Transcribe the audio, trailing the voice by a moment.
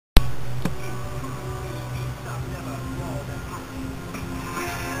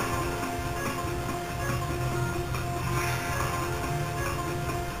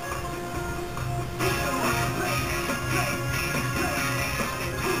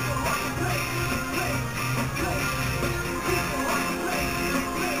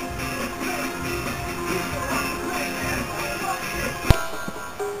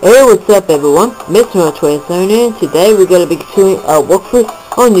Hey, what's up everyone? Mr. 27 and today we're going to be doing a walkthrough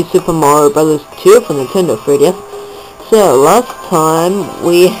on New Super Mario Bros. 2 for Nintendo 3DS. So, last time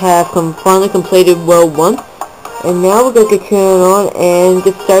we have finally completed World 1, and now we're going to turn on and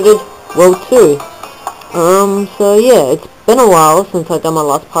get started World 2. So yeah, it's been a while since I've done my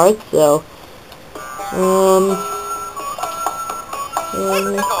last part, so,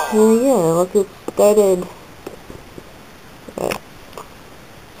 yeah, let's get started.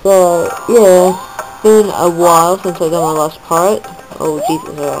 So, yeah, it's been a while since I've done my last part. Oh,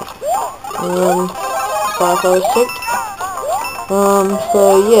 Jesus, alright. 5 hours sick. So,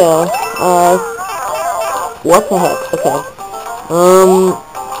 yeah, what the heck, okay.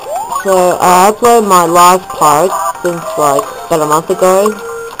 So, I uploaded my last part since, like, about a month ago.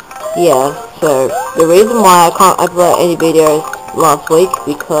 Yeah, so, the reason why I can't upload any videos last week,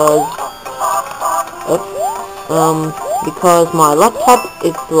 because my laptop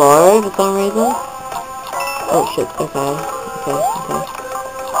is slow for some reason. Oh shit, okay.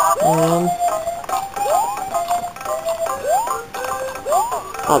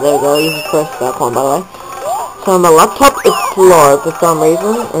 Oh, there we go, you can press that one, by the way. So my laptop is slow for some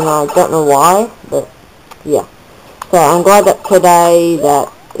reason, and I don't know why, but yeah. So I'm glad that today that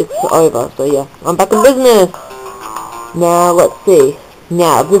it's over, so yeah. I'm back in business! Now, let's see.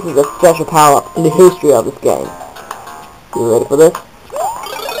 Now, this is a special power-up in the history of this game. You ready for this?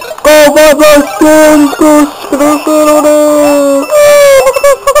 Go, boy, boy,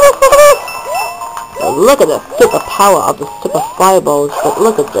 look at the super power of the super fireballs, but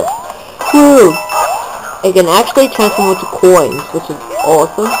look at this. Whew. It can actually transform into coins, which is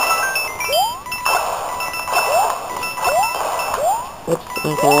awesome. Oops,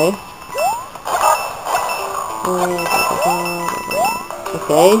 okay.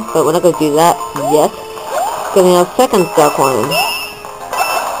 Okay, but we're not going to do that yet. Getting our second star coin.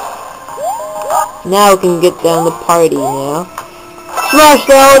 Now we can get down the party now. Smash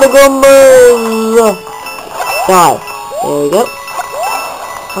down the gumbers! Die. There we go.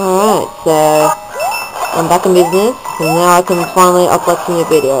 Alright, so I'm back in business, and now I can finally upload some new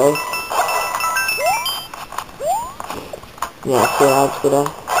videos. Yeah, so I'm just gonna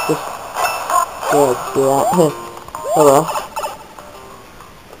do that. Oh well.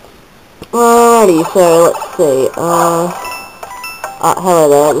 Alrighty, so let's see. Hello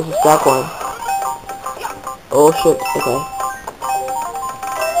there, this is Dark One. Oh shit, okay.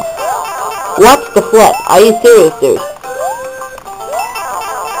 What's the flip? Are you serious, dude?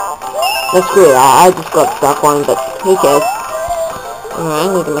 That's screw it, I just got Dark One, but who cares? Alright,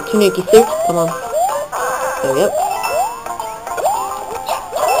 I'm gonna get my Tanuki suit, come on. There we go.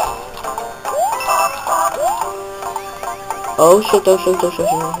 Oh shit.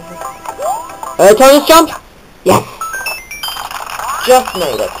 Thomas jump! Yes! Just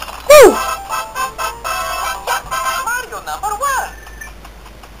made it. Woo! Mario #1!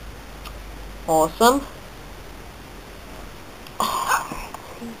 Awesome.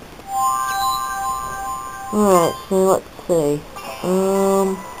 Alright, so let's see.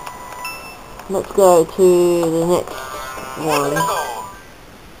 Let's go to the next one.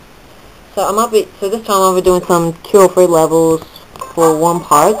 So this time I'll be doing some 2 or 3 levels for one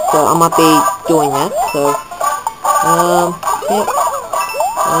part, so I might be doing that, so, yep,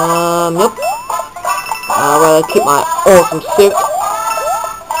 nope, I'd rather keep my awesome suit,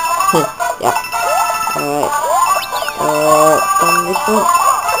 yep, alright, and this one,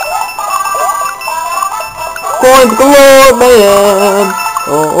 coins galore, man,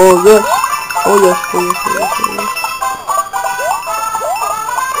 oh yes.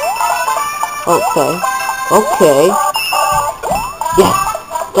 Okay. Yes!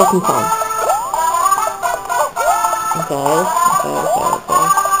 Just in time. Okay.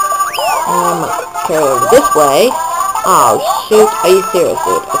 Carry over this way. Oh, shoot. Are you serious,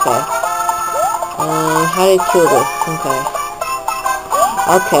 dude? Okay. How do you kill this? Okay.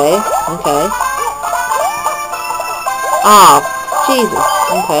 Oh, Jesus.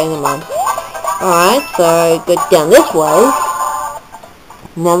 Okay, never mind. Alright, so go down this way.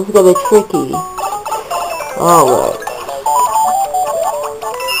 Now this is gonna be tricky. Alright.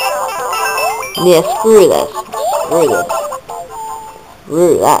 Yeah, screw this.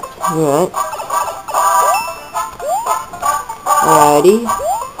 Screw that. Alright. Alrighty.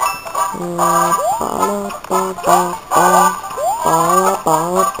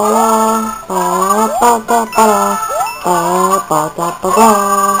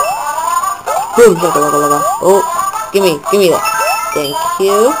 Boom, oh, give me that. Thank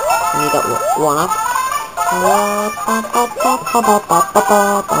you. And you got one up.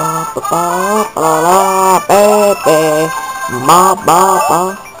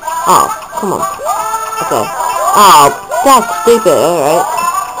 Oh, come on. Okay. Oh, that's stupid. Alright.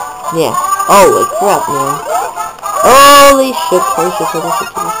 Yeah. Holy crap, man. Holy shit. Holy shit. Holy shit.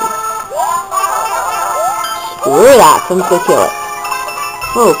 Holy shit. Screw that. I'm just gonna kill it.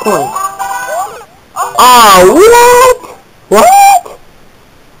 Oh, coin. Oh, what? What?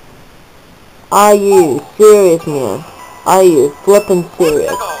 Are you serious, man? Are you flippin'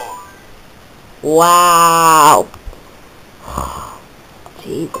 serious? Wow.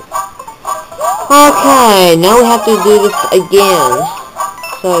 Jesus. Okay, now we have to do this again.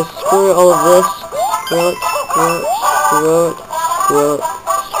 So screw all of this. Screw it, screw it, screw it,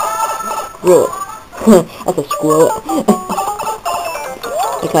 screw it, screw it. That's a screw it.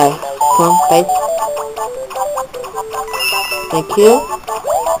 Okay, come on, face. Thank you.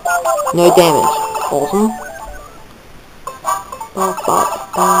 No damage. Awesome.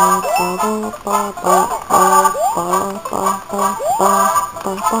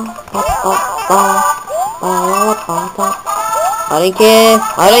 I don't care.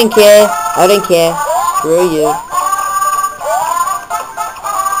 I don't care. I don't care. Screw you.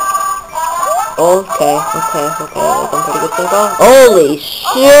 Okay. I'm pretty good so far. Holy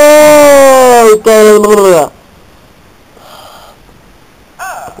shit!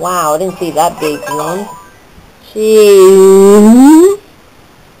 Wow, I didn't see that big one. Jeez.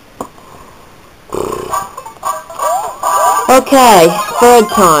 Okay, third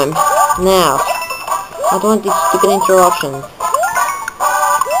time. Now, I don't want these stupid interruptions.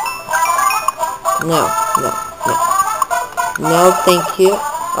 No. No, thank you.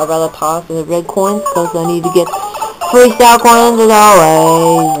 I'd rather toss the red coins because I need to get 3 star coins as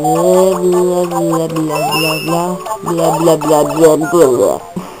always. Blah, blah, blah, blah, blah, blah, blah, blah, blah.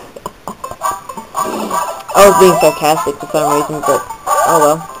 I was being sarcastic for some reason, but oh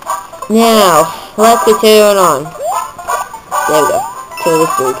well. Now, let's continue on. There we go. Kill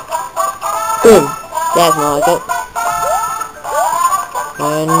this dude. Boom. That's more like it.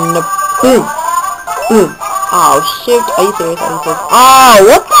 And boom. Boom. Oh shoot. Are you serious? Are you serious? Oh,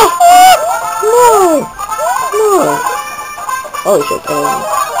 what the heck? No. No. Holy shit.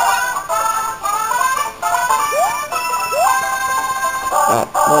 Alright,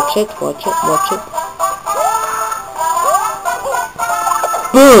 watch it, watch it, watch it.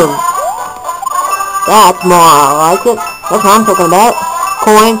 Boom! That's more I like it. That's what I'm talking about.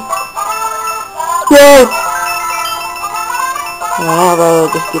 Coin. Yay! Alright,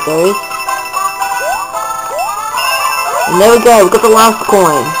 I'll just get those. And there we go, we got the last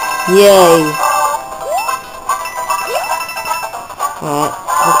coin. Yay! Alright,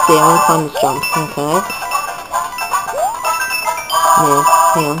 let's see, I want to climb this jump. Okay. Yeah,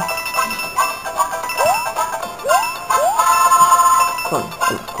 hang on. Come on.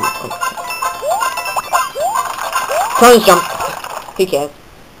 Close jump. Who cares?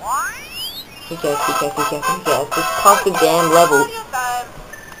 Who cares? Just pass the damn level.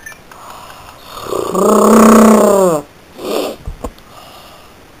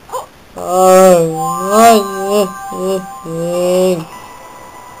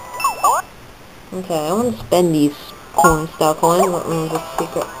 Okay, I want to spend these star coins. Let me just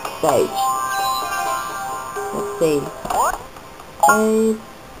secret stage. Let's see.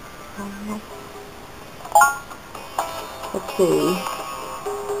 Let's see.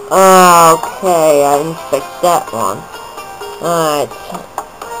 Okay, I didn't expect that one. Alright.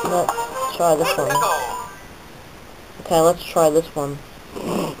 Let's try this one. Okay, let's try this one.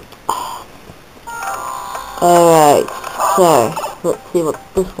 Alright, so, let's see what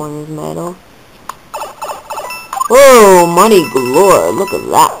this one is made of. Whoa, money galore, look at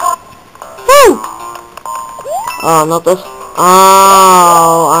that. Woo! Oh, not this.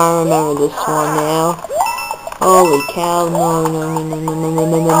 Oh, I remember this one now. Holy cow, no.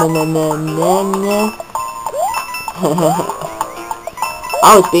 I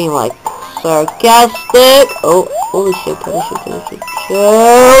was being like sarcastic. Oh, holy shit.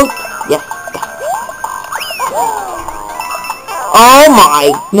 Shoot. Yes. Oh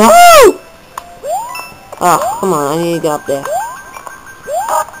my, no! Oh, come on, I need to get up there.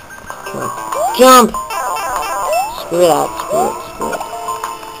 Jump! Screw it.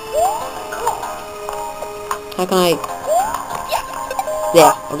 How can I...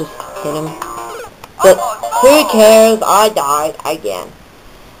 There, I'll just hit him. But, who cares? I died again.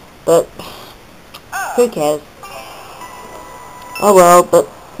 But, who cares? Oh well, but,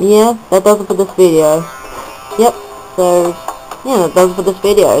 yeah, that does it for this video. Yep, so, yeah, that does it for this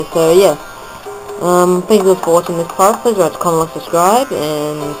video, so yeah. Thank you for watching this part. Please remember to comment, like, subscribe,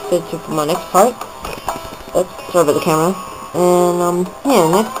 and stay tuned for my next part. Oops, sorry about the camera. And, yeah,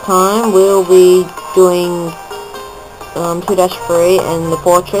 next time we'll be doing 2-3 and the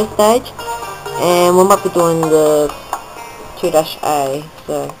fortress stage, and we might be doing the 2-A,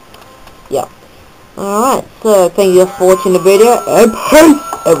 so yeah. Alright, so thank you for watching the video, and peace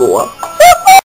everyone.